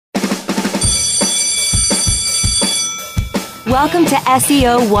Welcome to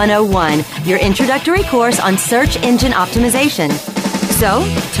SEO 101, your introductory course on search engine optimization. So,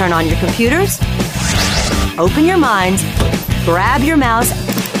 turn on your computers, open your minds, grab your mouse,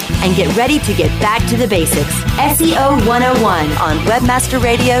 and get ready to get back to the basics. SEO 101 on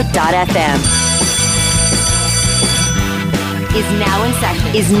webmasterradio.fm.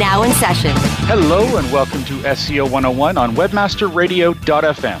 Is now in session. Hello and welcome to SEO 101 on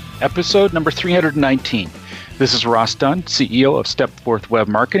webmasterradio.fm, episode number 319. This is Ross Dunn, CEO of Stepforth Web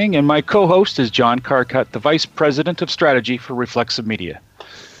Marketing, and my co-host is John Carcutt, the Vice President of Strategy for Reflexive Media.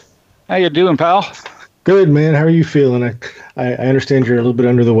 How you doing, pal? Good, man. How are you feeling? I understand you're a little bit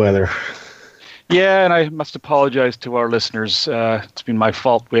under the weather. Yeah, and I must apologize to our listeners. It's been my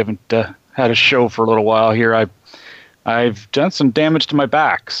fault. We haven't had a show for a little while here. I've done some damage to my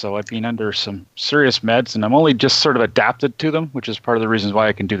back, so I've been under some serious meds, and I'm only just sort of adapted to them, which is part of the reasons why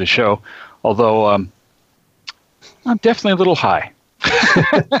I can do the show. Although I'm definitely a little high.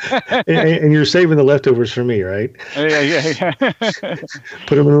 and you're saving the leftovers for me, right? Yeah.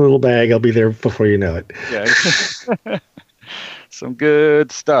 Put them in a little bag. I'll be there before you know it. Yeah. Some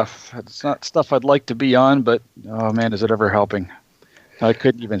good stuff. It's not stuff I'd like to be on, but oh man, is it ever helping? I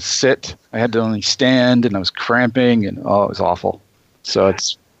couldn't even sit. I had to only stand, and I was cramping, and it was awful. So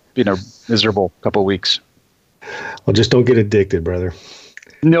it's been a miserable couple of weeks. Well, just don't get addicted, brother.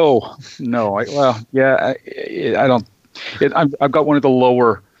 No. I don't. I've got one of the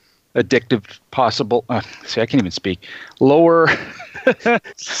lower addictive possible. I can't even speak. Lower.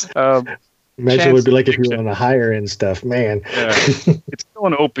 Imagine it would be like if you were on the higher end stuff, man. Yeah. It's still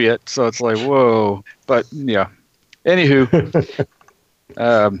an opiate, so it's like whoa. But yeah. Anywho,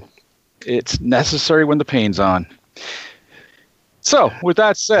 it's necessary when the pain's on. So with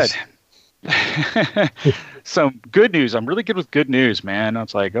that said. Some good news. I'm really good with good news, man. I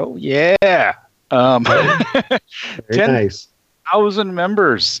was like, oh, yeah. 10,000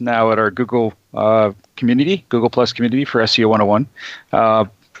 members now at our Google community, Google Plus community for SEO 101.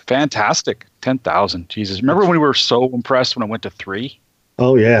 Fantastic. 10,000. Jesus. Remember when we were so impressed when it went to 3?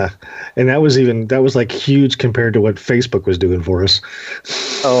 Oh, yeah. And that was like huge compared to what Facebook was doing for us.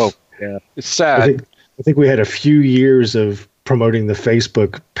 Oh, yeah. It's sad. I think we had a few years of promoting the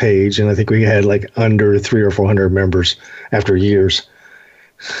Facebook page, and I think we had like under 300 or 400 members after years.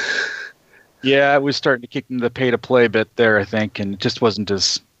 Yeah, it was starting to kick into the pay-to-play bit there, I think, and it just wasn't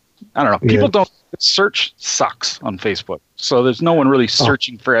as, I don't know. People don't, search sucks on Facebook, so there's no one really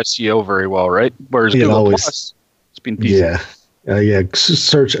searching for SEO very well, right? Whereas Google Plus, it's been decent. Yeah.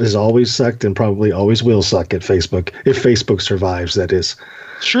 Search has always sucked and probably always will suck at Facebook, if Facebook survives, that is.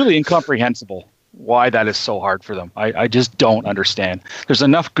 It's truly incomprehensible why that is so hard for them. I just don't understand. There's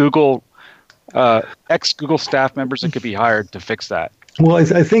enough Google, ex-Google staff members that could be hired to fix that. Well,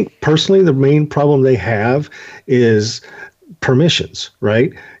 I think personally the main problem they have is permissions,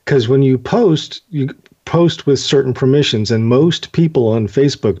 right? Because when you post with certain permissions, and most people on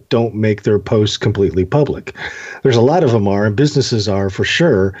Facebook don't make their posts completely public. There's a lot of them are, and businesses are for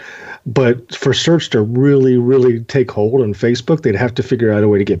sure. But for search to really, really take hold on Facebook, they'd have to figure out a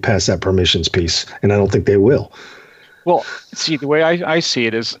way to get past that permissions piece. And I don't think they will. Well, see, the way I see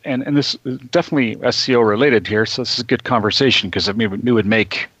it is, and this is definitely SEO related here, so this is a good conversation because it would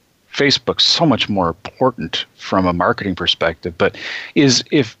make Facebook so much more important from a marketing perspective. But is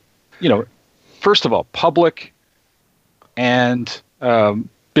if, first of all, public and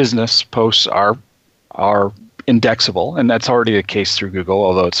business posts are indexable, and that's already the case through Google,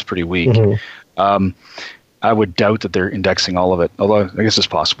 although it's pretty weak. Mm-hmm. I would doubt that they're indexing all of it, although I guess it's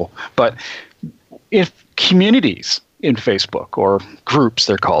possible. But if communities in Facebook, or groups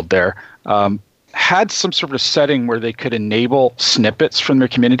they're called there, had some sort of setting where they could enable snippets from their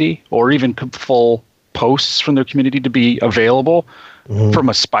community or even full posts from their community to be available from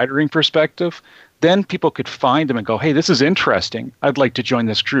a spidering perspective, then people could find them and go, hey, this is interesting. I'd like to join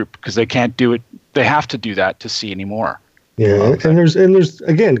this group, because they can't do it. They have to do that to see anymore. Yeah, and there's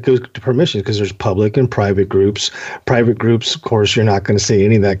again, it goes to permission, because there's public and private groups. Private groups, of course, you're not going to see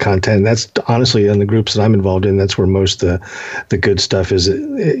any of that content. And that's honestly, in the groups that I'm involved in, that's where most of the good stuff is.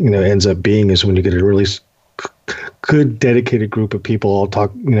 Ends up being, is when you get a really good dedicated group of people all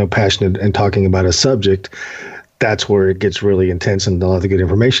passionate and talking about a subject. That's where it gets really intense, and a lot of the good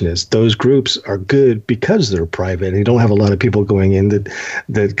information is. Those groups are good because they're private, and you don't have a lot of people going in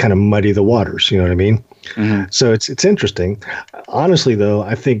that kind of muddy the waters. You know what I mean? Mm-hmm. So it's interesting. Honestly, though,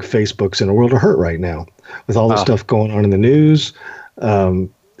 I think Facebook's in a world of hurt right now with all the stuff going on in the news.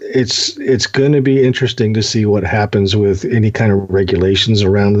 It's going to be interesting to see what happens with any kind of regulations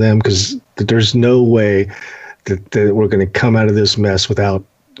around them, because there's no way that we're going to come out of this mess without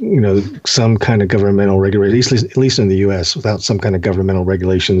some kind of governmental regulation, at least in the U.S., without some kind of governmental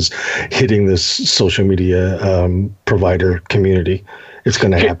regulations hitting this social media provider community, it's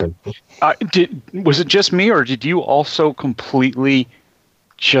going to happen. Was it just me, or did you also completely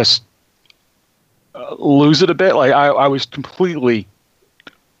just lose it a bit? Like I was completely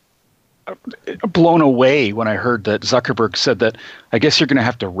blown away when I heard that Zuckerberg said that, I guess you're going to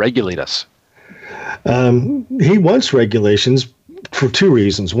have to regulate us. He wants regulations for two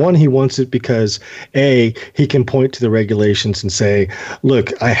reasons. One, he wants it because he can point to the regulations and say,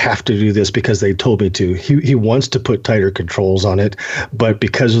 look, I have to do this because they told me to. He wants to put tighter controls on it, but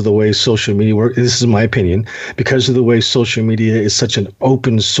because of the way social media works, this is my opinion, because of the way social media is such an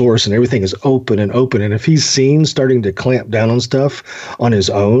open source and everything is open, and if he's seen starting to clamp down on stuff on his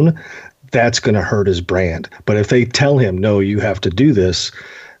own, that's going to hurt his brand. But if they tell him, no, you have to do this,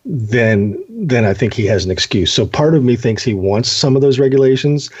 then I think he has an excuse. So part of me thinks he wants some of those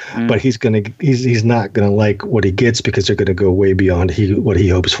regulations, but he's not gonna like what he gets because they're gonna go way beyond what he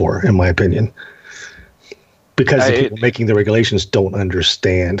hopes for, in my opinion. Because the people making the regulations don't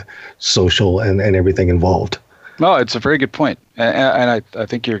understand social and everything involved. No, it's a very good point, and I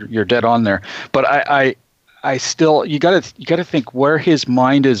think you're dead on there. But I still, you gotta think where his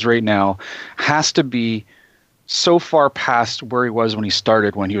mind is right now has to be so far past where he was when he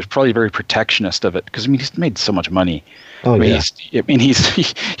started, when he was probably very protectionist of it. Because he's made so much money. Oh, he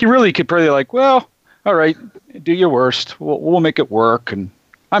really could probably like, well, all right, do your worst. We'll make it work, and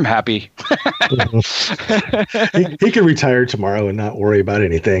I'm happy. He could retire tomorrow and not worry about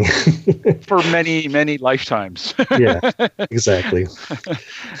anything for many, many lifetimes. Yeah, exactly.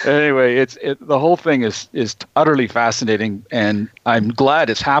 Anyway, the whole thing is utterly fascinating, and I'm glad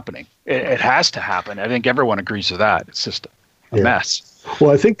it's happening. It has to happen. I think everyone agrees with that. It's just a mess.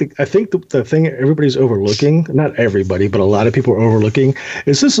 Well, I think the thing everybody's overlooking, not everybody, but a lot of people are overlooking,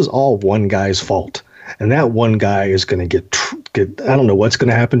 is this is all one guy's fault. And that one guy is going to get, I don't know what's going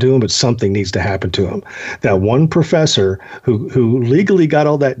to happen to him, but something needs to happen to him. That one professor who legally got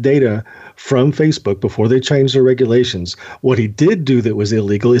all that data from Facebook before they changed their regulations, what he did do that was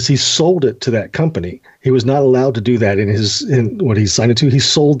illegal is he sold it to that company. He was not allowed to do that in what he signed it to. He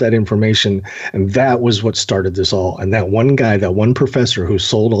sold that information, and that was what started this all. And that one guy, that one professor who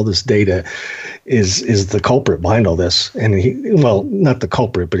sold all this data is the culprit behind all this. And not the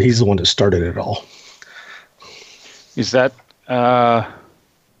culprit, but he's the one that started it all. Is that I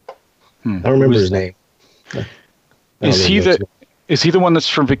don't remember his name. Is he the one that's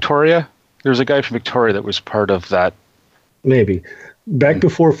from Victoria? There's a guy from Victoria that was part of that. Maybe. Back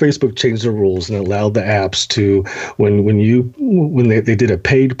before Facebook changed the rules and allowed the apps to, when they did a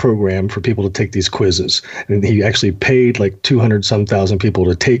paid program for people to take these quizzes, and he actually paid like 200 some thousand people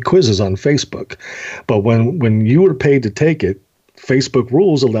to take quizzes on Facebook. But when you were paid to take it, Facebook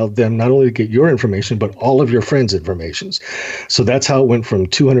rules allowed them not only to get your information, but all of your friends' informations. So that's how it went from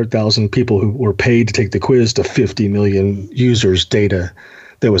 200,000 people who were paid to take the quiz to 50 million users' data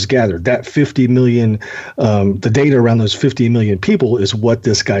that was gathered. That 50 million, the data around those 50 million people is what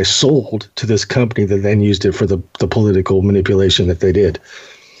this guy sold to this company that then used it for the political manipulation that they did.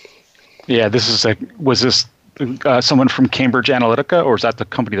 Yeah, was this someone from Cambridge Analytica, or is that the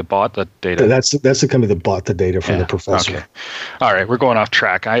company that bought the data? That's the company that bought the data from the professor. Okay. All right, we're going off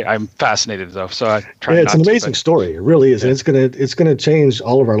track. I'm fascinated though, so I try. Yeah, it's an amazing story. It really is, and it's gonna change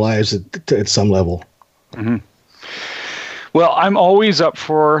all of our lives at some level. Mm-hmm. Well, I'm always up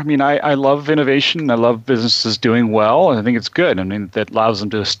for. I love innovation. I love businesses doing well, and I think it's good. That allows them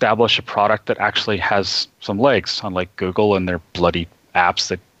to establish a product that actually has some legs, unlike Google and their bloody apps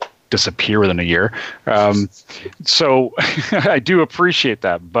that disappear within a year. So I do appreciate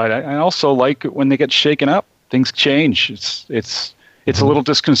that, but I also like it when they get shaken up. Things change. It's a little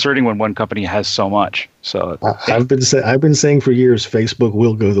disconcerting when one company has so much. So I've been saying for years, Facebook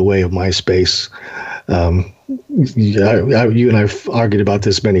will go the way of MySpace. You and I've argued about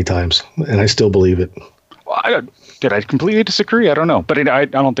this many times, and I still believe it. Well, did I completely disagree? I don't know, but I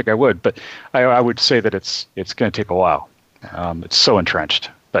don't think I would. But I would say that it's going to take a while. It's so entrenched.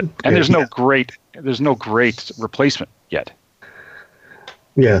 And there's no great replacement yet.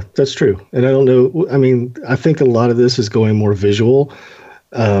 Yeah, that's true. And I don't know. I think a lot of this is going more visual,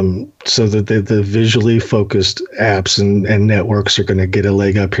 so that the visually focused apps and networks are going to get a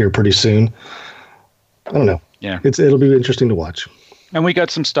leg up here pretty soon. I don't know. Yeah, it'll be interesting to watch. And we got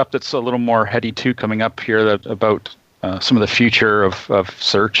some stuff that's a little more heady too coming up here about some of the future of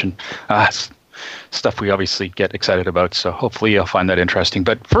search and stuff we obviously get excited about. So hopefully you'll find that interesting.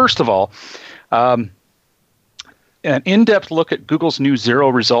 But first of all, an in-depth look at Google's new zero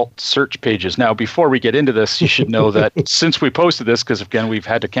result search pages. Now, before we get into this, you should know that since we posted this, because again, we've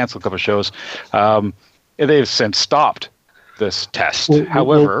had to cancel a couple of shows, they've since stopped this test.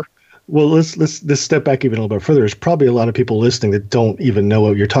 However, let's step back even a little bit further. There's probably a lot of people listening that don't even know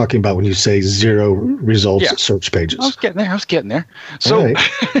what you're talking about when you say zero results search pages. I was getting there. So right.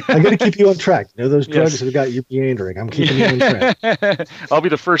 I got to keep you on track. You know, those drugs have got you meandering. I'm keeping you on track. I'll be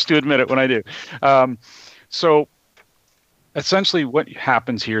the first to admit it when I do. So essentially what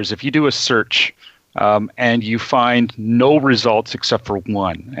happens here is if you do a search and you find no results except for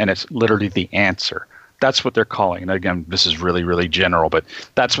one, and it's literally the answer, that's what they're calling. And again, this is really, really general, but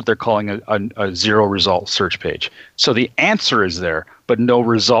that's what they're calling a zero result search page. So the answer is there, but no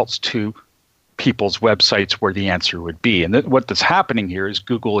results to people's websites where the answer would be. And what's happening here is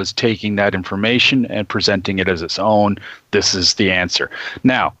Google is taking that information and presenting it as its own. This is the answer.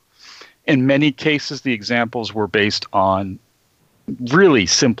 Now, in many cases, the examples were based on really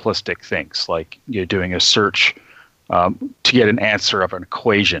simplistic things, like you're doing a search to get an answer of an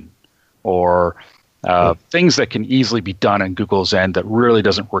equation, or things that can easily be done on Google's end that really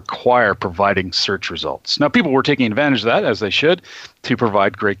doesn't require providing search results. Now, people were taking advantage of that, as they should, to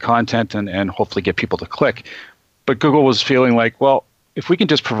provide great content and hopefully get people to click. But Google was feeling like, well, if we can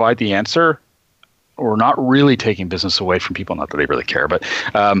just provide the answer, we're not really taking business away from people, not that they really care, but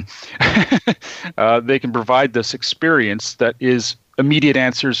they can provide this experience that is immediate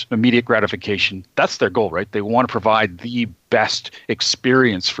answers, immediate gratification. That's their goal, right? They want to provide the best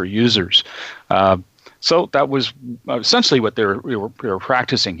experience for users. So that was essentially what they were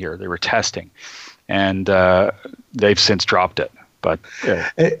practicing here. They were testing, and they've since dropped it. But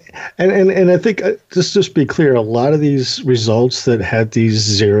and I think just be clear, a lot of these results that had these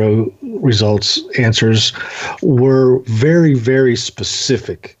zero results answers were very, very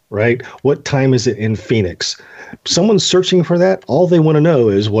specific, right? What time is it in Phoenix? Someone's searching for that. All they want to know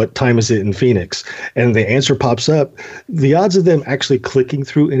is what time is it in Phoenix, and the answer pops up. The odds of them actually clicking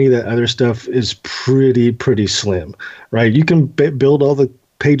through any of that other stuff is pretty slim, right? You can build all the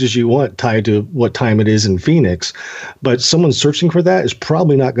pages you want tied to what time it is in Phoenix, but someone searching for that is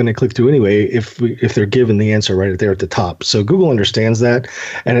probably not going to click through anyway if they're given the answer right there at the top. So Google understands that,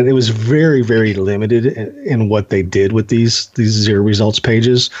 and it was very, very limited in what they did with these zero results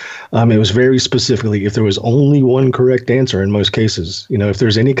pages. It was very specifically if there was only one correct answer in most cases. You know, if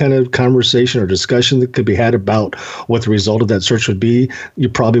there's any kind of conversation or discussion that could be had about what the result of that search would be, you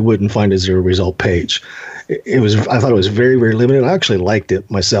probably wouldn't find a zero result page. I thought it was very, very limited. I actually liked it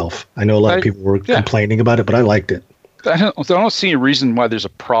myself. I know a lot of people were complaining about it, but I liked it. I don't see a reason why there's a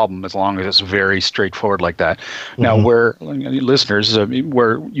problem as long as it's very straightforward like that. Now, where listeners,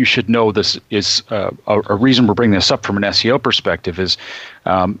 where you should know this is a reason we're bringing this up from an SEO perspective is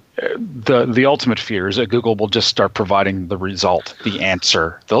the ultimate fear is that Google will just start providing the result, the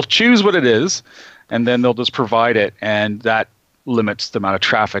answer. They'll choose what it is, and then they'll just provide it, and that limits the amount of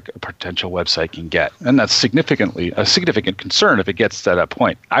traffic a potential website can get. And that's a significant concern if it gets to that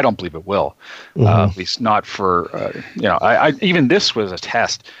point. I don't believe it will, at least not for, I even this was a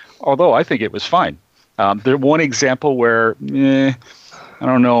test, although I think it was fine. The one example where, I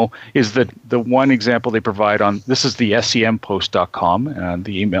don't know, is the one example they provide on, this is the sempost.com, and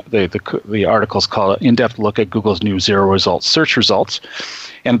the email, the article's called In-Depth Look at Google's New Zero Results Search Results.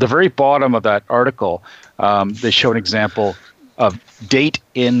 And at the very bottom of that article, they show an example of date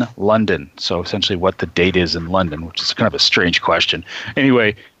in London. So essentially what the date is in London, which is kind of a strange question.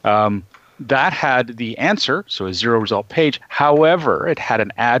 Anyway, that had the answer, so a zero result page. However, it had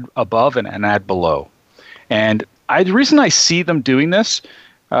an ad above and an ad below. And the reason I see them doing this,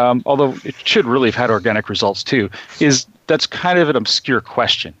 although it should really have had organic results too, is that's kind of an obscure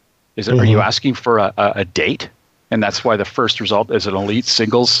question. Is it, are you asking for a date? And that's why the first result is an elite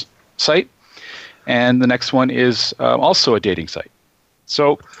singles site. And the next one is also a dating site.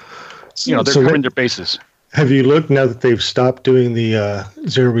 So, they're covering their bases. Have you looked, now that they've stopped doing the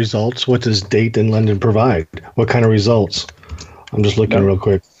zero results, what does Date in London provide? What kind of results? I'm just looking real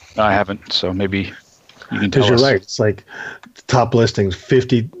quick. I haven't, so maybe you can tell us. Because you're right. It's like top listings,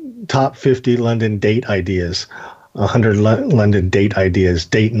 top 50 London date ideas, 100 London date ideas,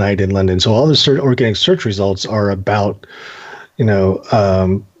 date night in London. So all the organic search results are about,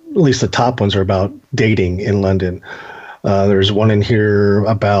 at least the top ones are about dating in London. There's one in here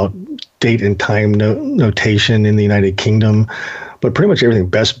about date and time notation in the United Kingdom, but pretty much everything,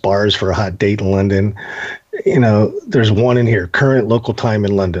 best bars for a hot date in London. There's one in here, current local time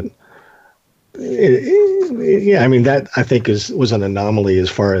in London. That I think was an anomaly as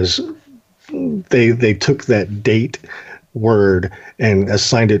far as they took that date word and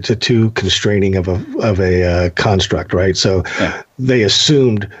assigned it to too constraining of a construct, right? So they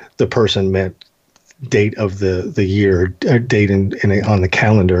assumed the person meant date of the year, date on the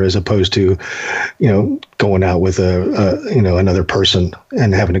calendar, as opposed to, going out with another person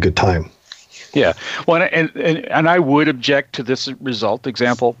and having a good time. Yeah. Well, and I would object to this result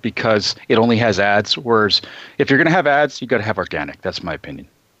example because it only has ads. Whereas if you're going to have ads, you got to have organic. That's my opinion.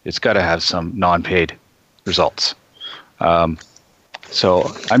 It's got to have some non-paid results.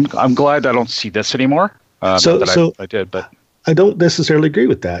 So I'm glad I don't see this anymore. I did, but I don't necessarily agree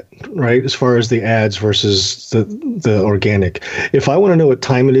with that, right? As far as the ads versus the organic. If I want to know what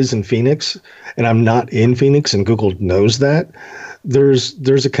time it is in Phoenix, and I'm not in Phoenix, and Google knows that,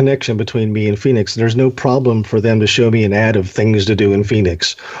 there's a connection between me and Phoenix. There's no problem for them to show me an ad of things to do in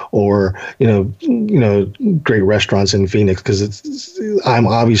Phoenix, or great restaurants in Phoenix, because I'm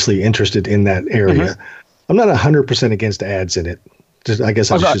obviously interested in that area. Mm-hmm. I'm not 100% against ads in it. I guess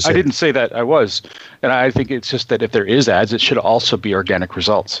I didn't say that I was, and I think it's just that if there is ads, it should also be organic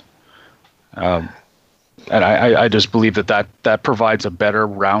results. And I just believe that provides a better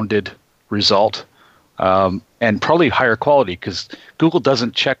rounded result, and probably higher quality, because Google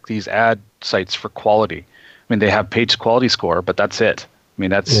doesn't check these ad sites for quality. I mean, they have page quality score, but that's it. I mean,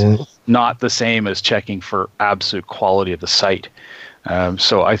 that's not the same as checking for absolute quality of the site.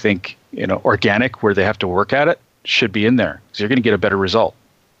 So I think organic, where they have to work at it, should be in there, because you're going to get a better result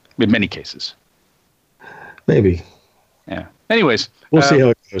in many cases. Maybe. Yeah. Anyways, we'll see how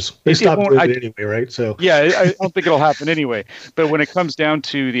it goes. They stopped doing it anyway, right? So yeah, I don't think it'll happen anyway. But when it comes down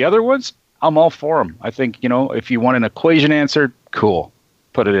to the other ones, I'm all for them. I think if you want an equation answered, cool,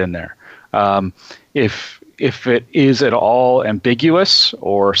 put it in there. If it is at all ambiguous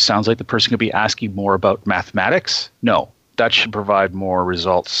or sounds like the person could be asking more about mathematics, no, that should provide more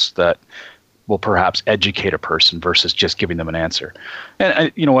results that will perhaps educate a person versus just giving them an answer.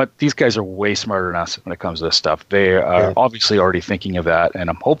 And you know what? These guys are way smarter than us when it comes to this stuff. They are obviously already thinking of that, and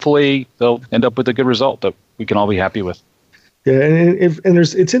hopefully they'll end up with a good result that we can all be happy with. Yeah,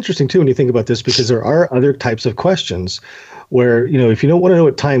 it's interesting too when you think about this, because there are other types of questions where, if you don't want to know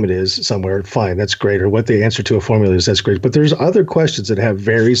what time it is somewhere, fine, that's great, or what the answer to a formula is, that's great. But there's other questions that have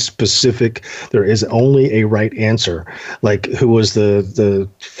very specific, there is only a right answer, like who was the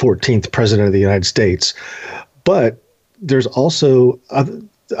 14th president of the United States. But there's also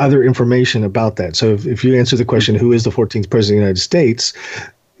other information about that. So if you answer the question, who is the 14th president of the United States,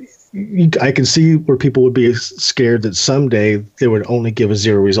 I can see where people would be scared that someday they would only give a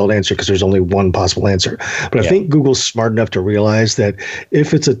zero result answer because there's only one possible answer. But I think Google's smart enough to realize that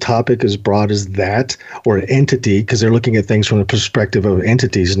if it's a topic as broad as that, or an entity, because they're looking at things from the perspective of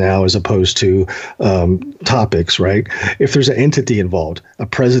entities now as opposed to topics, right? If there's an entity involved, a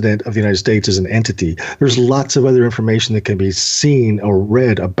president of the United States is an entity, there's lots of other information that can be seen or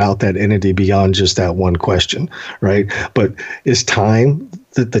read about that entity beyond just that one question, right? But is time...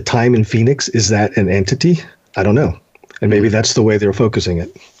 The time in Phoenix, is that an entity? I don't know. And maybe that's the way they're focusing it.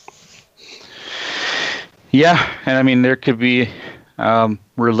 Yeah. And I mean, there could be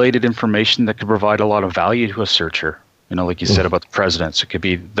related information that could provide a lot of value to a searcher, like you said about the presidents. It could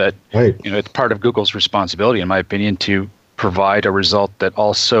be that, it's part of Google's responsibility, in my opinion, to provide a result that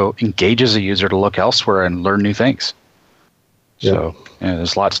also engages a user to look elsewhere and learn new things. Yeah. So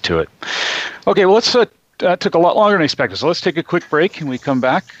there's lots to it. Okay, well, let's... That took a lot longer than expected. So let's take a quick break, and we come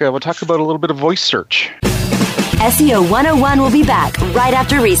back. We'll talk about a little bit of voice search. SEO 101 will be back right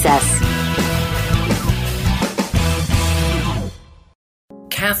after recess.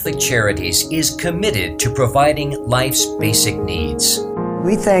 Catholic Charities is committed to providing life's basic needs.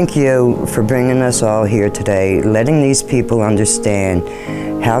 We thank you for bringing us all here today, letting these people understand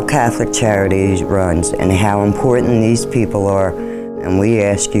how Catholic Charities runs and how important these people are. And we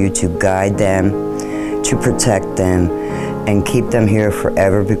ask you to guide them, to protect them, and keep them here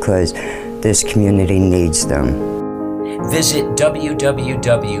forever, because this community needs them. Visit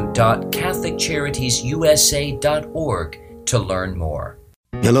www.catholiccharitiesusa.org to learn more.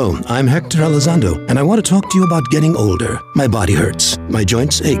 Hello, I'm Hector Elizondo, and I want to talk to you about getting older. My body hurts, my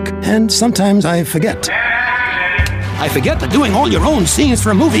joints ache, and sometimes I forget. I forget that doing all your own scenes for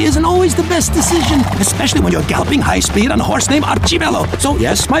a movie isn't always the best decision, especially when you're galloping high speed on a horse named Archibello. So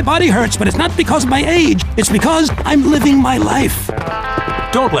yes, my body hurts, but it's not because of my age. It's because I'm living my life.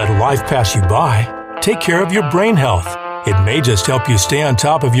 Don't let life pass you by. Take care of your brain health. It may just help you stay on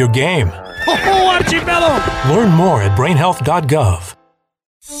top of your game. Oh, Archibello! Learn more at brainhealth.gov.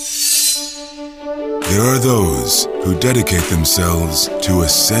 There are those who dedicate themselves to a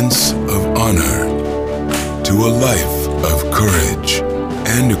sense of honor, to a life of courage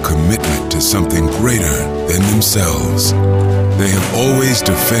and a commitment to something greater than themselves. They have always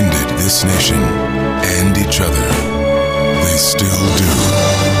defended this nation and each other. They still do.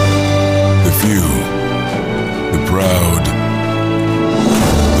 The few, the proud,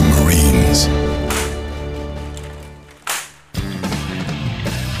 the Marines.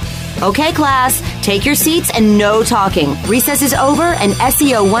 Okay, class, take your seats and no talking. Recess is over and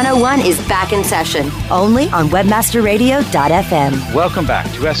SEO 101 is back in session, only on webmasterradio.fm. Welcome back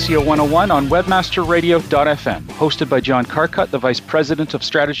to SEO 101 on webmasterradio.fm, hosted by John Carcutt, the Vice President of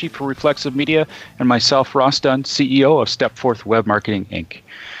Strategy for Reflexive Media, and myself, Ross Dunn, CEO of Stepforth Web Marketing, Inc.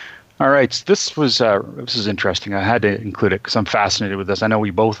 All right, so this is interesting. I had to include it because I'm fascinated with this. I know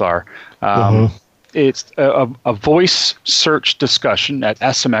we both are. It's a voice search discussion at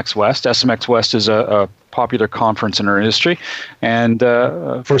SMX West. SMX West is a popular conference in our industry, and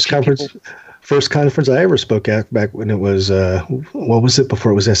first conference I ever spoke at back when it was what was it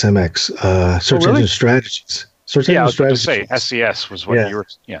before it was SMX? Search Engine Strategies. Search Engine Strategies. I was going to say SES was what you were.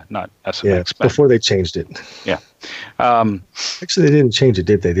 Yeah, not SMX. Yeah, before they changed it. Yeah. Actually, they didn't change it,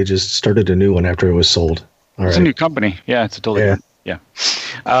 did they? They just started a new one after it was sold. It's a new company. Yeah, it's a totally new. Yeah.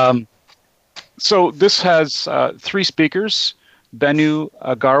 So this has three speakers, Benu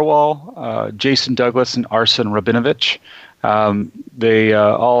Agarwal, Jason Douglas, and Arsen Rabinovich. They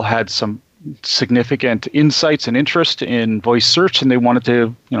all had some significant insights and interest in voice search, and they wanted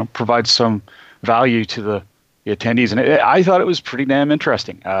to provide some value to the attendees. And I thought it was pretty damn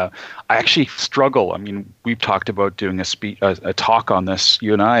interesting. I actually struggle. I mean, we've talked about doing a talk on this,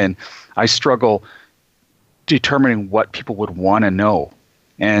 you and I struggle determining what people would want to know.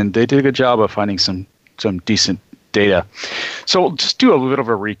 And they did a good job of finding some decent data. So we'll just do a bit of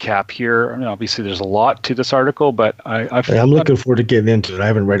a recap here. I mean, obviously, there's a lot to this article, but I'm looking forward to getting into it. I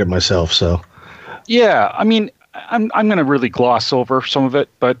haven't read it myself, so. Yeah, I mean, I'm going to really gloss over some of it,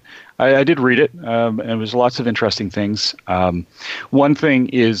 but I did read it, and there was lots of interesting things. One thing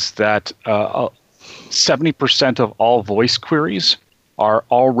is that 70% of all voice queries are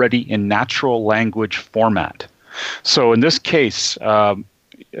already in natural language format. So in this case,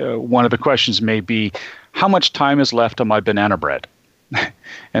 one of the questions may be, how much time is left on my banana bread?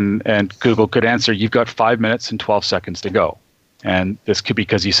 and Google could answer, you've got 5 minutes and 12 seconds to go. And this could be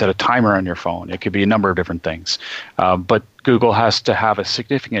because you set a timer on your phone. It could be a number of different things. But Google has to have a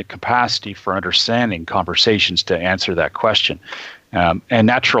significant capacity for understanding conversations to answer that question. And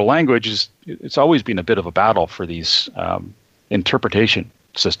natural language it's always been a bit of a battle for these interpretation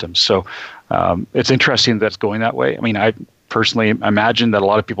systems. So it's interesting that it's going that way. I mean, I personally imagine that a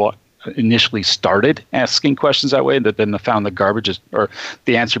lot of people initially started asking questions that way, that then they found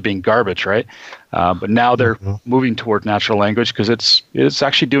the answer being garbage, right? But now they're moving toward natural language because it's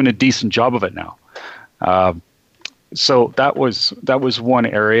actually doing a decent job of it now. So that was one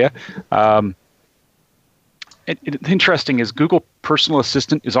area. Interesting is Google Personal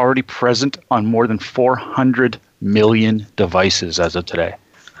Assistant is already present on more than 400 million devices as of today.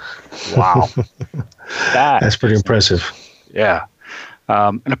 Wow. That's pretty impressive. Yeah.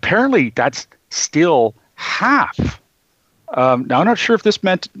 And apparently that's still half. Now, I'm not sure if this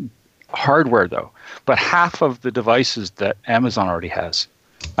meant hardware, though, but half of the devices that Amazon already has.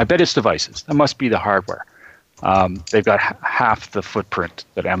 I bet it's devices. That must be the hardware. They've got half the footprint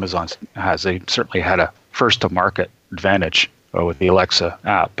that Amazon has. They certainly had a first-to-market advantage with the Alexa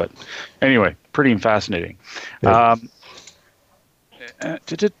app. But anyway, pretty fascinating. Yeah. They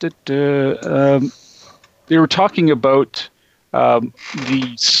were talking about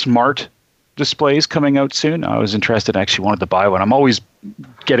the smart displays coming out soon. I was interested. I actually wanted to buy one. I'm always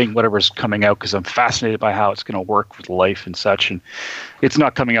getting whatever's coming out because I'm fascinated by how it's going to work with life and such. And it's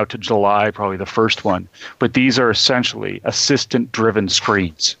not coming out to July, probably the first one. But these are essentially assistant-driven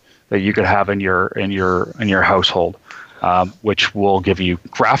screens that you could have in your household, which will give you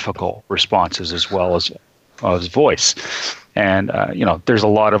graphical responses as well as voice. And there's a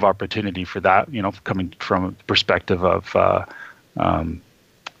lot of opportunity for that. Coming from a perspective of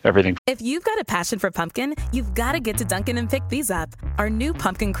everything. If you've got a passion for pumpkin, you've got to get to Dunkin' and pick these up. Our new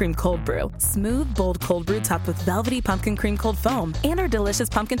pumpkin cream cold brew. Smooth, bold cold brew topped with velvety pumpkin cream cold foam. And our delicious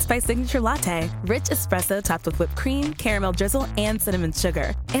pumpkin spice signature latte. Rich espresso topped with whipped cream, caramel drizzle, and cinnamon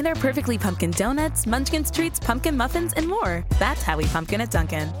sugar. And our perfectly pumpkin donuts, munchkins treats, pumpkin muffins, and more. That's how we pumpkin at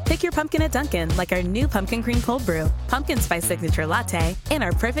Dunkin'. Pick your pumpkin at Dunkin', like our new pumpkin cream cold brew, pumpkin spice signature latte, and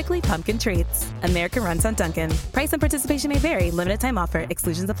our perfectly pumpkin treats. America runs on Dunkin'. Price and participation may vary. Limited time offer.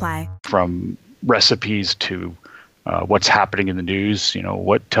 Exclusions apply. From recipes to what's happening in the news,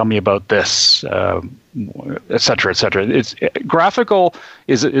 tell me about this, et cetera, et cetera. Graphical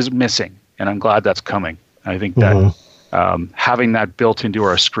is missing, and I'm glad that's coming. I think that Having that built into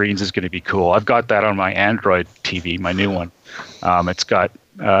our screens is going to be cool. I've got that on my Android TV, my new one. It's got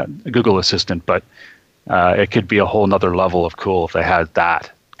a Google Assistant, but it could be a whole nother level of cool if they had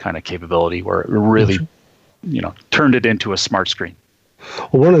that kind of capability where it really, turned it into a smart screen.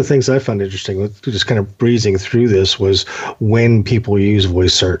 Well, one of the things I found interesting with just kind of breezing through this was when people use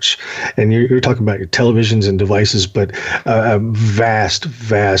voice search. And you're talking about your televisions and devices, but a vast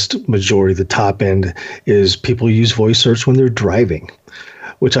majority, the top end, is people use voice search when they're driving,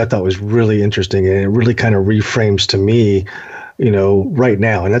 which I thought was really interesting. And it really kind of reframes to me, right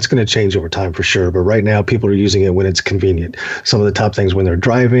now, and that's going to change over time for sure. But right now, people are using it when it's convenient. Some of the top things when they're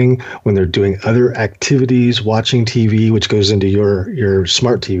driving, when they're doing other activities, watching TV, which goes into your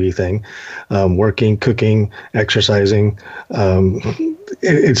smart TV thing, working, cooking, exercising.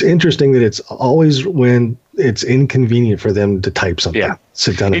 It's interesting that it's always when it's inconvenient for them to type something. Yeah.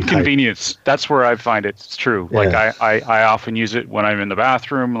 Sit down and inconvenience. Type. That's where I find it's true. Yeah. Like I often use it when I'm in the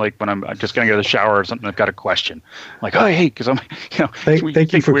bathroom, like when I'm just going to get a shower or something. I've got a question. I'm like, oh, hey, because I'm,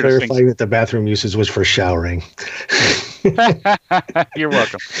 Thank you for clarifying that the bathroom usage was for showering. You're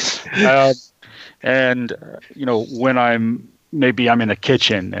welcome. When I'm in the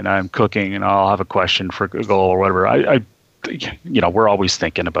kitchen and I'm cooking and I'll have a question for Google or whatever, we're always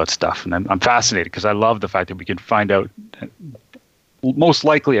thinking about stuff, and I'm fascinated because I love the fact that we can find out most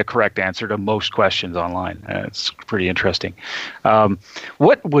likely a correct answer to most questions online. It's pretty interesting.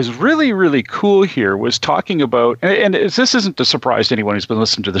 What was really, really cool here was talking about, and this isn't a surprise to anyone who's been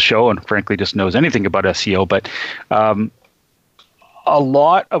listening to the show and frankly just knows anything about SEO, but a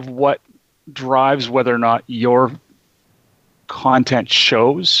lot of what drives whether or not your content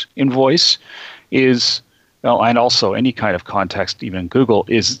shows in voice is, and also any kind of context, even Google,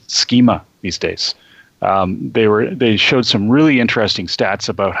 is schema these days. They showed some really interesting stats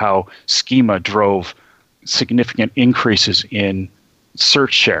about how schema drove significant increases in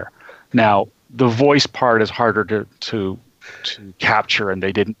search share. Now, the voice part is harder to capture, and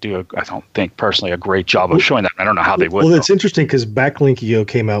they didn't do, I don't think personally, a great job of showing that. I don't know how they would. Well, it's interesting because Backlink.io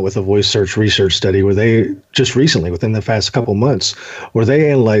came out with a voice search research study where they just recently, within the past couple months, where they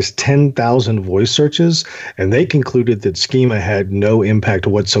analyzed 10,000 voice searches, and they concluded that schema had no impact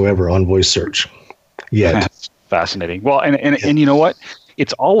whatsoever on voice search yet. That's fascinating. Well, and you know what?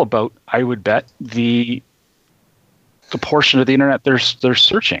 It's all about, I would bet, the portion of the internet they're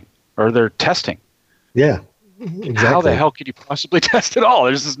searching or they're testing. Yeah. Exactly. How the hell could you possibly test it all?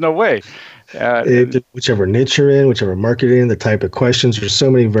 There's just no way. Whichever niche you're in, whichever market you're in, the type of questions, there's so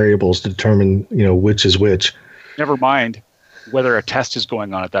many variables to determine, which is which. Never mind whether a test is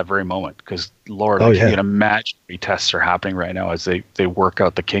going on at that very moment, because Lord, I can imagine tests are happening right now as they work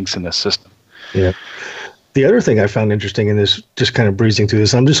out the kinks in this system. Yeah. The other thing I found interesting in this, just kind of breezing through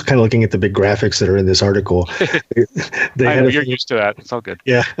this, I'm just kind of looking at the big graphics that are in this article. You're used to that. It's all good.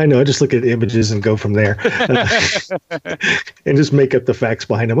 Yeah, I know. I just look at images and go from there and just make up the facts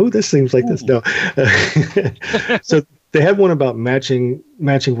behind them. Oh, this seems like this. No. So they had one about matching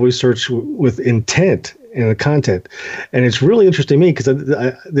voice search with intent in the content. And it's really interesting to me because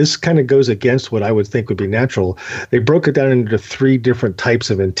this kind of goes against what I would think would be natural. They broke it down into 3 different types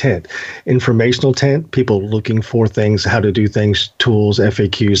of intent. Informational intent, people looking for things, how to do things, tools,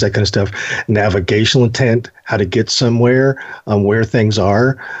 FAQs, that kind of stuff. Navigational intent, how to get somewhere, where things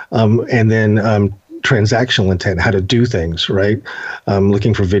are. And then transactional intent, how to do things, right?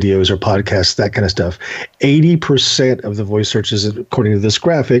 Looking for videos or podcasts, that kind of stuff. 80% of the voice searches, according to this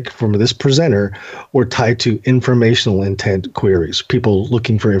graphic from this presenter, were tied to informational intent queries, people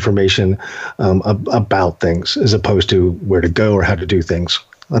looking for information about things as opposed to where to go or how to do things.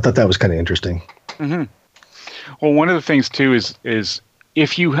 I thought that was kind of interesting. Mm-hmm. Well, one of the things, too, is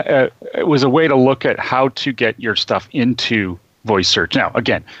if you it was a way to look at how to get your stuff into voice search. Now,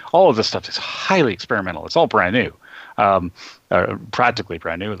 again, all of this stuff is highly experimental. It's all brand new, practically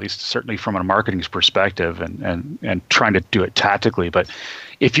brand new, at least certainly from a marketing perspective and trying to do it tactically. But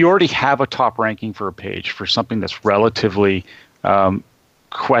if you already have a top ranking for a page for something that's relatively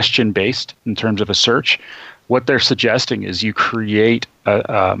question-based in terms of a search, what they're suggesting is you create,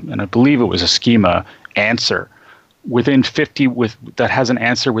 and I believe it was a schema answer, within 50 that has an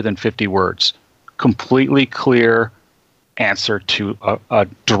answer within 50 words, completely clear answer to a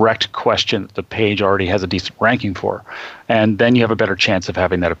direct question that the page already has a decent ranking for, and then you have a better chance of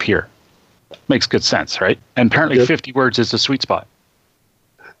having that appear. Makes good sense, right? And apparently 50 words is the sweet spot.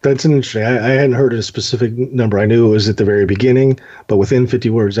 That's interesting. I hadn't heard a specific number. I knew it was at the very beginning, but within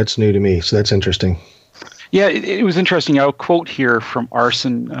 50 words, that's new to me, so that's interesting. Yeah, it was interesting. I'll quote here from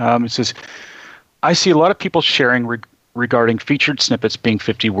Arson. It says, I see a lot of people sharing regarding featured snippets being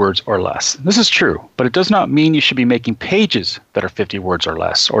 50 words or less. This is true, but it does not mean you should be making pages that are 50 words or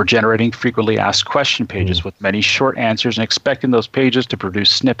less, or generating frequently asked question pages with many short answers and expecting those pages to produce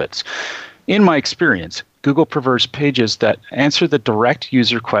snippets. In my experience, Google prefers pages that answer the direct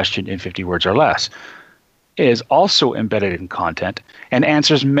user question in 50 words or less. It is also embedded in content and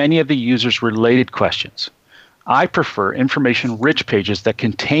answers many of the user's related questions. I prefer information-rich pages that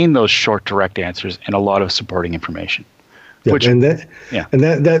contain those short, direct answers and a lot of supporting information. Yeah,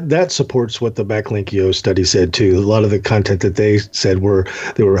 that supports what the Backlink.io study said too. A lot of the content that they said were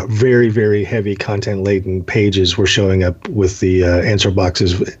very, very heavy content laden pages were showing up with the answer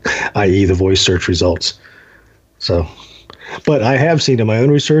boxes, i.e. the voice search results. So, but I have seen in my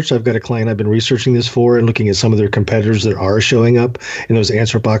own research, I've got a client I've been researching this for and looking at some of their competitors that are showing up in those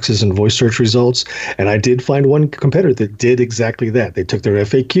answer boxes and voice search results. And I did find one competitor that did exactly that. They took their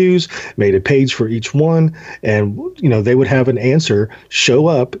FAQs, made a page for each one, and they would have an answer show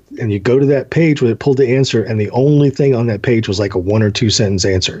up, and you go to that page where it pulled the answer, and the only thing on that page was like a 1 or 2 sentence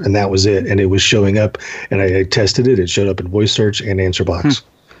answer, and that was it. And it was showing up, and I tested it. It showed up in voice search and answer box.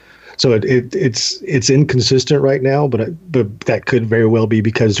 So it's inconsistent right now, but that could very well be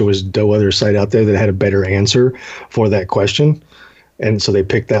because there was no other site out there that had a better answer for that question, and so they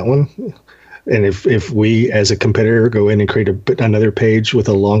picked that one. And if we as a competitor go in and create another page with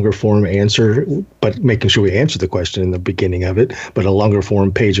a longer form answer, but making sure we answer the question in the beginning of it, but a longer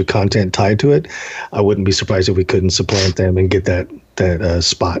form page of content tied to it, I wouldn't be surprised if we couldn't supplant them and get that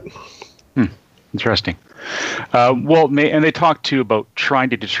spot. Interesting. And they talk too about trying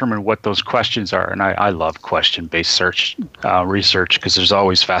to determine what those questions are. And I love question-based search research because there's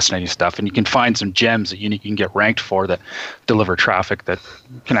always fascinating stuff. And you can find some gems that you can get ranked for that deliver traffic that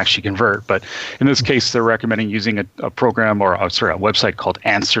can actually convert. But in this case, they're recommending using a program or a website called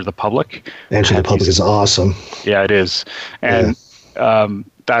Answer the Public. Answer the Public is awesome. Yeah, it is. And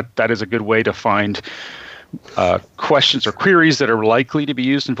that is a good way to find questions or queries that are likely to be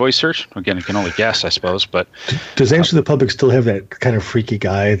used in voice search. Again, you can only guess, I suppose. But does Answer the Public still have that kind of freaky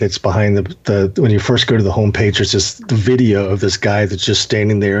guy that's behind the when you first go to the homepage? There's just the video of this guy that's just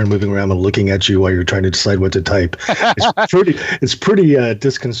standing there and moving around and looking at you while you're trying to decide what to type. It's pretty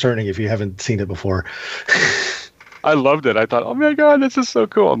disconcerting if you haven't seen it before. I loved it. I thought, oh my God, this is so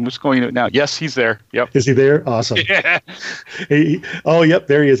cool. I'm just going to it now. Yes, he's there. Yep. Is he there? Awesome. Yeah. Yep,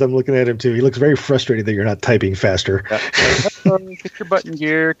 there he is. I'm looking at him too. He looks very frustrated that you're not typing faster. Get your button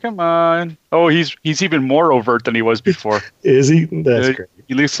gear. Come on. Oh, he's even more overt than he was before. Is he? That's great.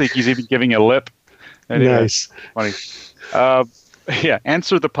 He looks like he's even giving a lip. Anyway, nice. Funny.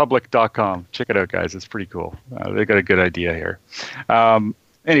 Answerthepublic.com. Check it out, guys. It's pretty cool. They got a good idea here.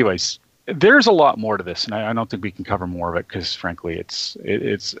 Anyways. There's a lot more to this, and I don't think we can cover more of it because, frankly, it's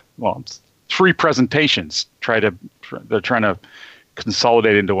 3 presentations. They're trying to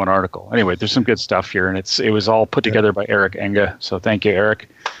consolidate into one article. Anyway, there's some good stuff here, and it was all put together by Eric Enga. So thank you, Eric.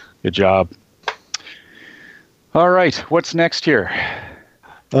 Good job. All right, what's next here?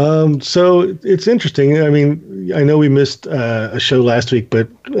 So it's interesting. I mean, I know we missed a show last week, but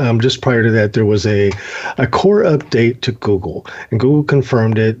just prior to that, there was a core update to Google, and Google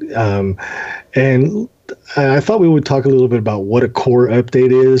confirmed it. And I thought we would talk a little bit about what a core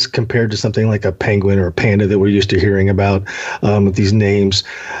update is compared to something like a Penguin or a Panda that we're used to hearing about with these names.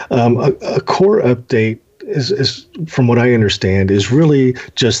 A core update is, from what I understand, is really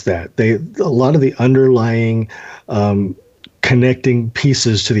just that. A lot of the underlying connecting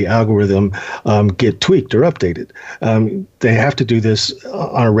pieces to the algorithm get tweaked or updated. They have to do this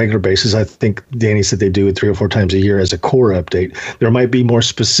on a regular basis. I think Danny said they do it 3 or 4 times a year as a core update. There might be more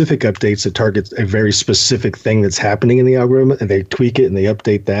specific updates that target a very specific thing that's happening in the algorithm, and they tweak it and they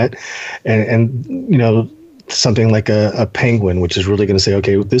update that. And something like a Penguin, which is really going to say,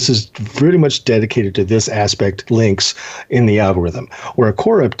 okay, this is pretty much dedicated to this aspect links in the algorithm, where a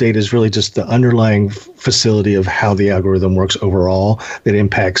core update is really just the underlying facility of how the algorithm works overall that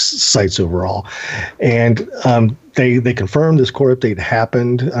impacts sites overall. And they confirmed this core update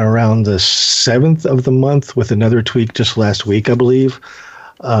happened around the 7th of the month with another tweak just last week, I believe.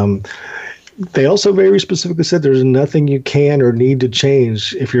 They also very specifically said there's nothing you can or need to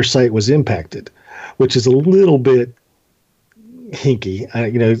change if your site was impacted, which is a little bit hinky.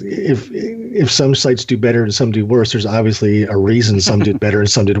 If some sites do better and some do worse, there's obviously a reason some did better and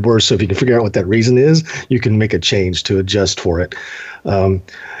some did worse. So if you can figure out what that reason is, you can make a change to adjust for it. And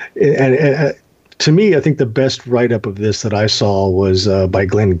to me, I think the best write-up of this that I saw was by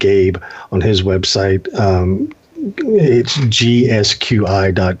Glenn Gabe on his website. it's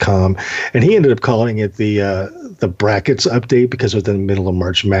gsqi.com, and he ended up calling it the brackets update because of the middle of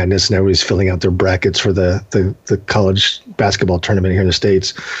March Madness and everybody's filling out their brackets for the college basketball tournament here in the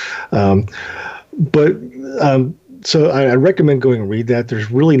States. So I recommend going and read that.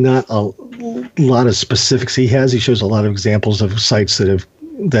 There's really not a lot of specifics he has. He shows a lot of examples of sites that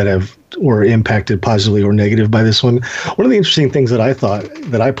were impacted positively or negative by this one. One of the interesting things that I thought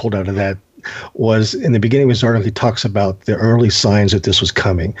that I pulled out of that was in the beginning of his article, he talks about the early signs that this was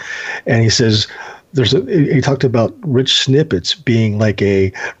coming. And he says, he talked about rich snippets being like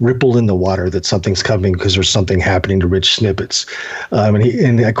a ripple in the water, that something's coming because there's something happening to rich snippets.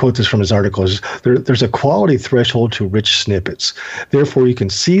 And I quote this from his article, there's a quality threshold to rich snippets. Therefore, you can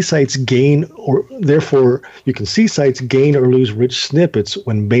see sites gain or lose rich snippets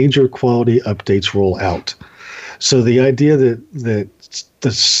when major quality updates roll out. So the idea that the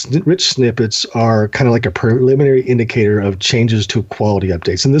rich snippets are kind of like a preliminary indicator of changes to quality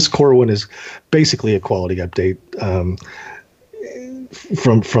updates. And this core one is basically a quality update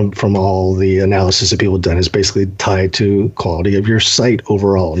from all the analysis that people have done, is basically tied to quality of your site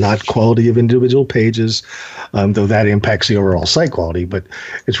overall, not quality of individual pages, though that impacts the overall site quality, but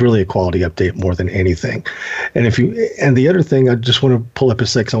it's really a quality update more than anything. And the other thing, I just want to pull up a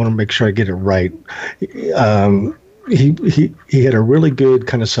sec, because I want to make sure I get it right. He had a really good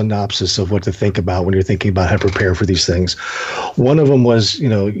kind of synopsis of what to think about when you're thinking about how to prepare for these things. One of them was,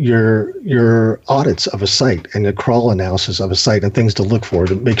 your audits of a site and the crawl analysis of a site and things to look for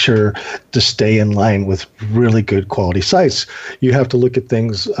to make sure to stay in line with really good quality sites. You have to look at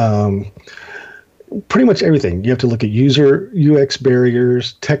things, pretty much everything. You have to look at user UX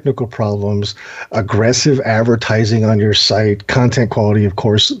barriers, technical problems, aggressive advertising on your site, content quality, of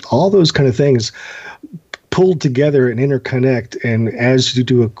course, all those kind of things pulled together and interconnect. And as you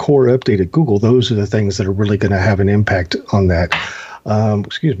do a core update at Google, those are the things that are really going to have an impact on that.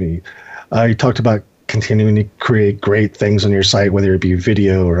 You talked about continuing to create great things on your site, whether it be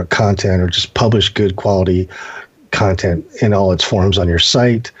video or content, or just publish good quality content in all its forms on your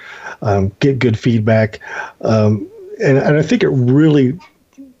site. Get good feedback. And I think it really,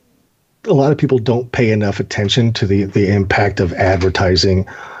 a lot of people don't pay enough attention to the impact of advertising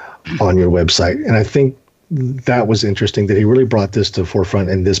on your website. And I think that was interesting that he really brought this to the forefront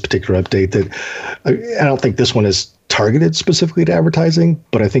in this particular update. That I don't think this one is targeted specifically to advertising,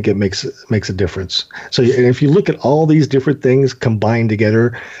 but I think it makes a difference. So if you look at all these different things combined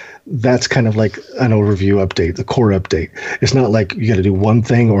together, that's kind of like an overview update, the core update. It's not like you got to do one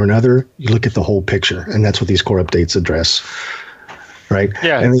thing or another. You look at the whole picture, and that's what these core updates address, right?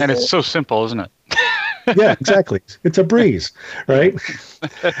 Yeah, and it's so simple, isn't it? Yeah, exactly. It's a breeze, right?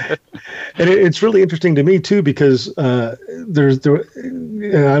 And it's really interesting to me too, because and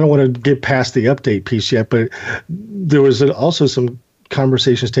I don't want to get past the update piece yet, but there was also some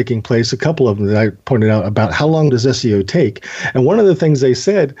conversations taking place, a couple of them that I pointed out, about how long does SEO take. And one of the things they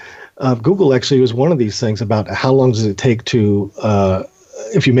said, Google actually was one of these things about how long does it take to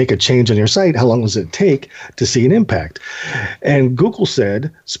if you make a change on your site, how long does it take to see an impact? And Google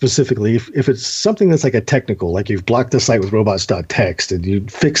said specifically, if it's something that's like a technical, like you've blocked the site with robots.txt and you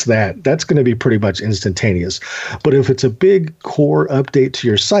fix that, that's going to be pretty much instantaneous. But if it's a big core update to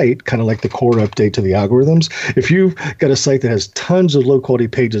your site, kind of like the core update to the algorithms, if you've got a site that has tons of low quality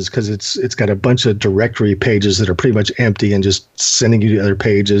pages because it's got a bunch of directory pages that are pretty much empty and just sending you to other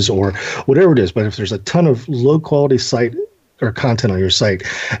pages or whatever it is, but if there's a ton of low quality site or content on your site,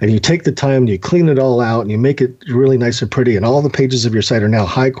 and you take the time and you clean it all out and you make it really nice and pretty, and all the pages of your site are now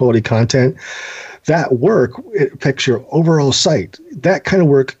high quality content, that work, it affects your overall site. That kind of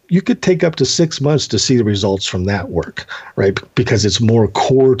work, you could take up to 6 months to see the results from that work, right? Because it's more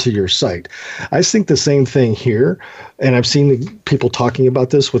core to your site. I think the same thing here, and I've seen people talking about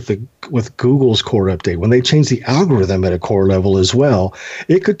this with Google's core update. When they change the algorithm at a core level as well,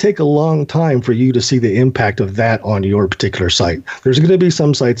 it could take a long time for you to see the impact of that on your particular site. There's going to be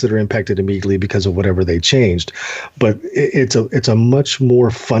some sites that are impacted immediately because of whatever they changed, but it's a much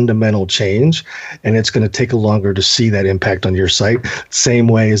more fundamental change, and it's going to take longer to see that impact on your site. Same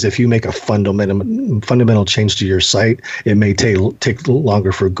way as if you make a fundamental change to your site, it may take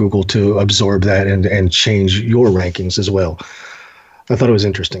longer for Google to absorb that and change your rankings as well. I thought it was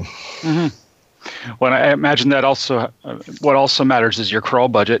interesting. Mm-hmm. Well, I imagine that also, what also matters is your crawl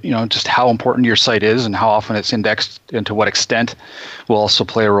budget, just how important your site is and how often it's indexed and to what extent will also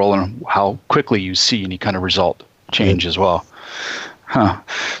play a role in how quickly you see any kind of result change as well. Huh.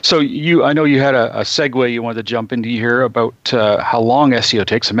 So I know you had a segue you wanted to jump into here about how long SEO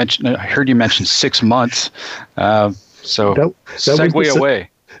takes. I heard you mention 6 months. So segue away.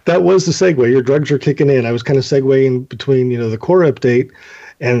 that was the segue. Your drugs are kicking in. I was kind of segueing between, the core update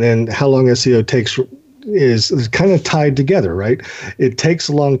and then how long SEO takes is kind of tied together, right? It takes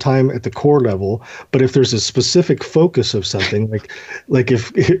a long time at the core level, but if there's a specific focus of something, like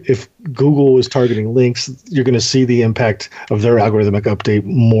if Google is targeting links, you're going to see the impact of their algorithmic update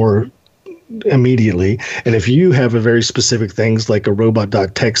more immediately. And if you have a very specific things like a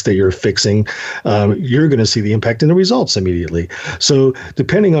robot.txt that you're fixing, you're going to see the impact in the results immediately. So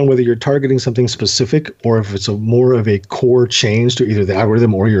depending on whether you're targeting something specific or if it's more of a core change to either the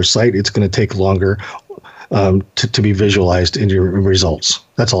algorithm or your site, it's going to take longer to be visualized in your results.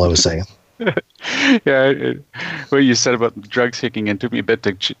 That's all I was saying. Yeah, what you said about drugs kicking in took me a bit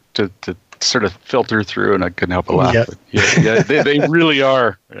to sort of filter through, and I couldn't help but laugh. Yeah, yeah, they really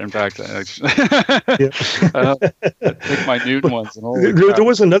are. In fact, take my Newton ones. And there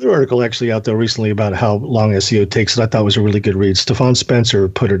was another article actually out there recently about how long SEO takes that I thought was a really good read. Stefan Spencer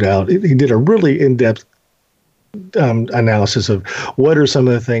put it out. He did a really in-depth analysis of what are some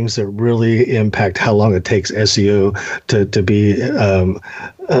of the things that really impact how long it takes SEO to be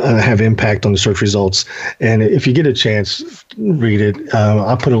have impact on the search results. And if you get a chance, read it.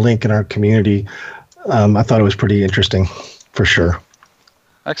 I'll put a link in our community. I thought it was pretty interesting, for sure.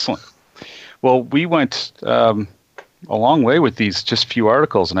 Excellent. Well, we went a long way with these just few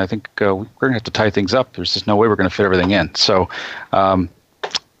articles, and I think we're going to have to tie things up. There's just no way we're going to fit everything in. So,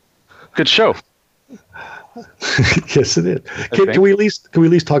 good show. Yes, it is. Can we at least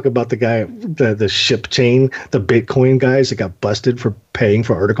talk about the guy, the ship chain, the Bitcoin guys that got busted for paying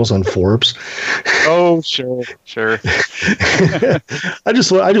for articles on Forbes? Oh, sure. I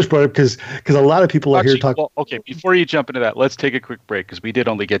just brought it up because a lot of people are here talking. Well, okay, before you jump into that, let's take a quick break because we did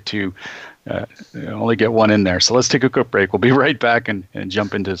only get get one in there. So let's take a quick break. We'll be right back and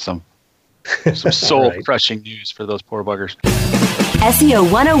jump into some soul-crushing news for those poor buggers.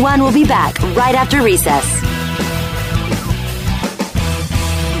 SEO 101 will be back right after recess.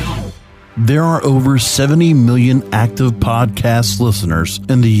 There are over 70 million active podcast listeners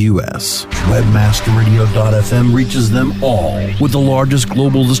in the U.S. Webmasterradio.fm reaches them all with the largest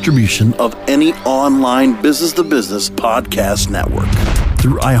global distribution of any online business-to-business podcast network.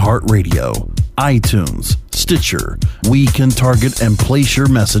 Through iHeartRadio, iTunes, Stitcher, we can target and place your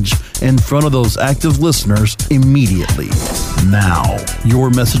message in front of those active listeners immediately. Now, your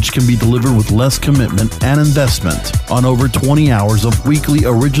message can be delivered with less commitment and investment on over 20 hours of weekly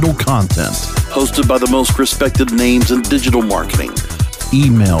original content hosted by the most respected names in digital marketing.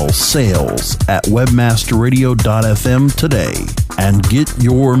 Email sales@webmasterradio.fm today and get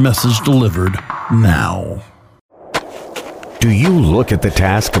your message delivered now. Do you look at the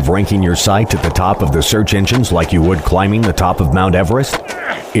task of ranking your site at the top of the search engines like you would climbing the top of Mount Everest?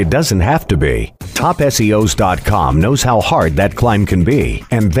 It doesn't have to be. TopSEOs.com knows how hard that climb can be,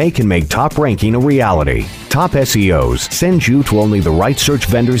 and they can make top ranking a reality. Top SEOs sends you to only the right search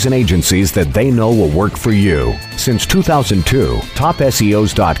vendors and agencies that they know will work for you. Since 2002,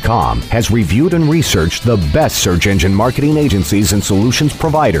 TopSEOs.com has reviewed and researched the best search engine marketing agencies and solutions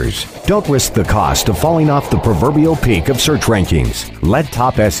providers. Don't risk the cost of falling off the proverbial peak of search rankings. Let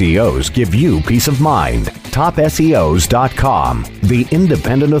Top SEOs give you peace of mind. TopSEOs.com, the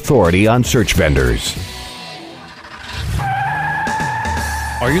independent authority on search vendors.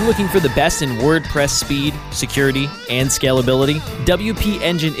 Are you looking for the best in WordPress speed, security, and scalability? WP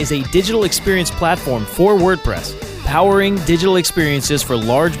Engine is a digital experience platform for WordPress, powering digital experiences for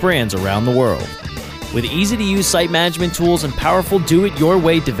large brands around the world. With easy-to-use site management tools and powerful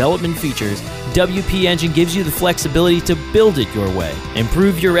do-it-your-way development features, WP Engine gives you the flexibility to build it your way.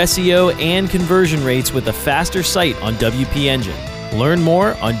 Improve your SEO and conversion rates with a faster site on WP Engine. Learn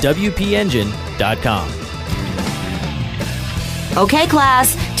more on WPEngine.com. Okay,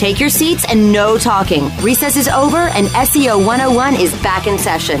 class, take your seats and no talking. Recess is over and SEO 101 is back in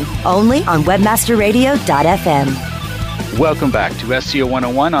session, only on webmasterradio.fm. Welcome back to SEO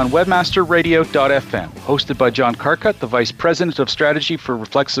 101 on webmasterradio.fm, hosted by John Carcutt, the Vice President of Strategy for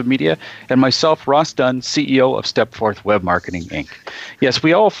Reflexive Media, and myself, Ross Dunn, CEO of Stepforth Web Marketing, Inc. Yes,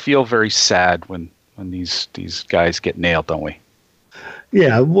 we all feel very sad when these guys get nailed, don't we?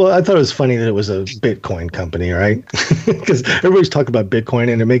 Yeah, well, I thought it was funny that it was a Bitcoin company, right? Because everybody's talking about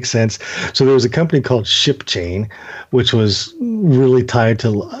Bitcoin, and it makes sense. So there was a company called ShipChain, which was really tied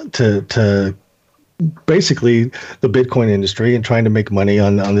to basically the Bitcoin industry and trying to make money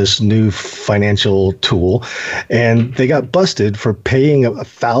on this new financial tool. And they got busted for paying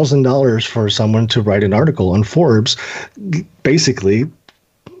 $1,000 for someone to write an article on Forbes. Basically,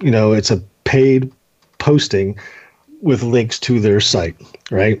 it's a paid posting with links to their site,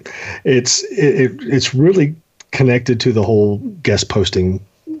 right? It's really connected to the whole guest posting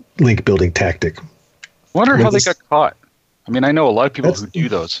link building tactic. Wonder how they got caught. I mean, I know a lot of people who do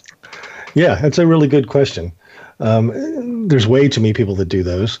those. Yeah, that's a really good question. There's way too many people that do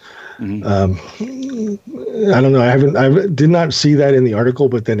those. I don't know. I did not see that in the article,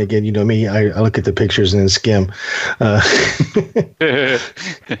 but then again, you know me, I look at the pictures and then skim.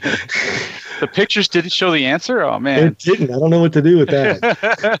 The pictures didn't show the answer? Oh, man. It didn't. I don't know what to do with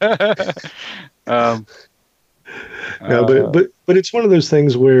that. No, but it's one of those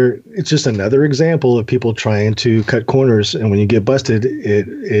things where it's just another example of people trying to cut corners, and when you get busted,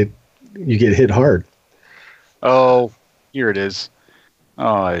 you get hit hard. Oh, here it is.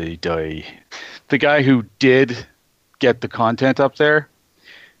 Oh, the guy who did get the content up there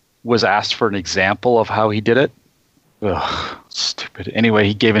was asked for an example of how he did it. Ugh, stupid. Anyway,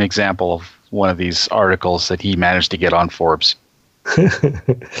 he gave an example of one of these articles that he managed to get on Forbes.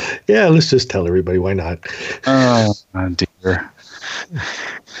 Yeah, let's just tell everybody. Why not? Oh, dear.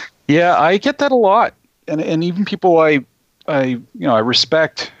 Yeah, I get that a lot, and even people I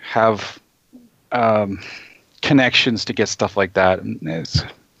respect have connections to get stuff like that, and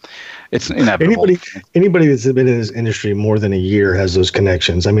it's inevitable. Anybody that's been in this industry more than a year has those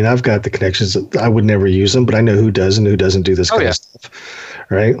connections. I mean, I've got the connections. I would never use them, but I know who does and who doesn't do this kind of stuff,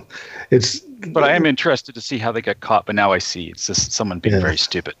 right? But I am interested to see how they got caught. But now I see it's just someone being very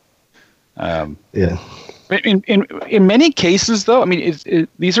stupid. Yeah. In many cases, though, I mean,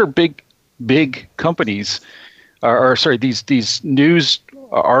 these are big companies, or sorry, these news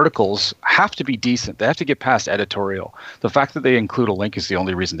articles have to be decent. They have to get past editorial. The fact that they include a link is the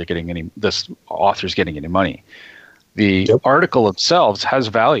only reason they're getting this author's getting any money. The article itself has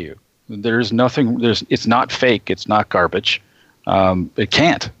value. It's not fake. It's not garbage. It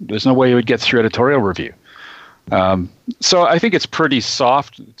can't. There's no way it would get through editorial review. So I think it's pretty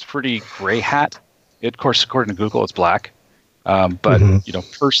soft. It's pretty gray hat. Of course, according to Google, it's black. But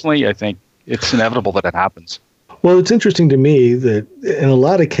personally, I think it's inevitable that it happens. Well, it's interesting to me that in a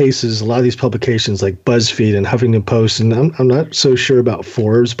lot of cases, a lot of these publications like BuzzFeed and Huffington Post, and I'm not so sure about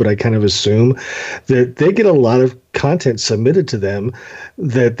Forbes, but I kind of assume that they get a lot of content submitted to them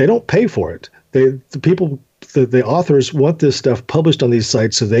that they don't pay for it. The authors want this stuff published on these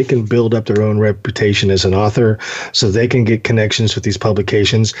sites so they can build up their own reputation as an author, so they can get connections with these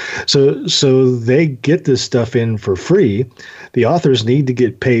publications. So they get this stuff in for free. The authors need to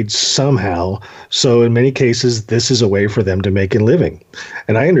get paid somehow. So in many cases, this is a way for them to make a living.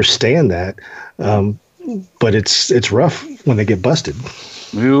 And I understand that, but it's rough when they get busted.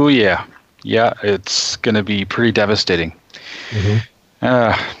 Oh, yeah. Yeah, it's going to be pretty devastating.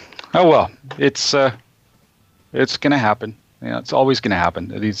 Oh, well, it's going to happen. It's always going to happen.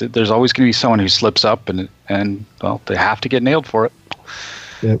 There's always going to be someone who slips up, and well, they have to get nailed for it.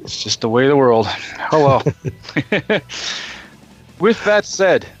 Yep. It's just the way of the world. Oh, well. With that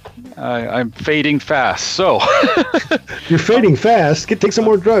said, I'm fading fast. So you're fading fast. Take some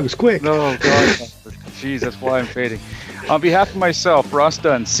more drugs, quick. No, God, jeez, that's why I'm fading. On behalf of myself, Ross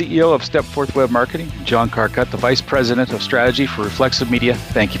Dunn, CEO of Stepforth Web Marketing, John Carcutt, the Vice President of Strategy for Reflexive Media,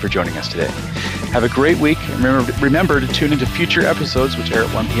 thank you for joining us today. Have a great week, and remember to tune into future episodes, which air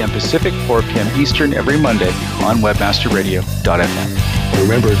at 1 p.m. Pacific, 4 p.m. Eastern every Monday on webmasterradio.fm.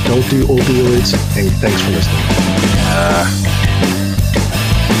 Remember, don't do opioids, and thanks for listening.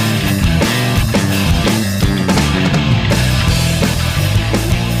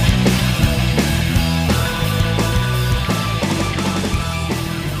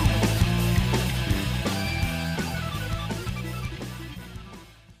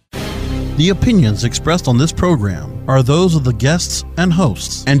 The opinions expressed on this program are those of the guests and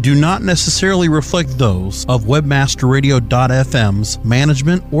hosts and do not necessarily reflect those of webmasterradio.fm's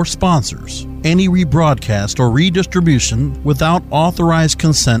management or sponsors. Any rebroadcast or redistribution without authorized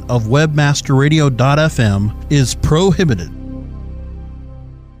consent of webmasterradio.fm is prohibited.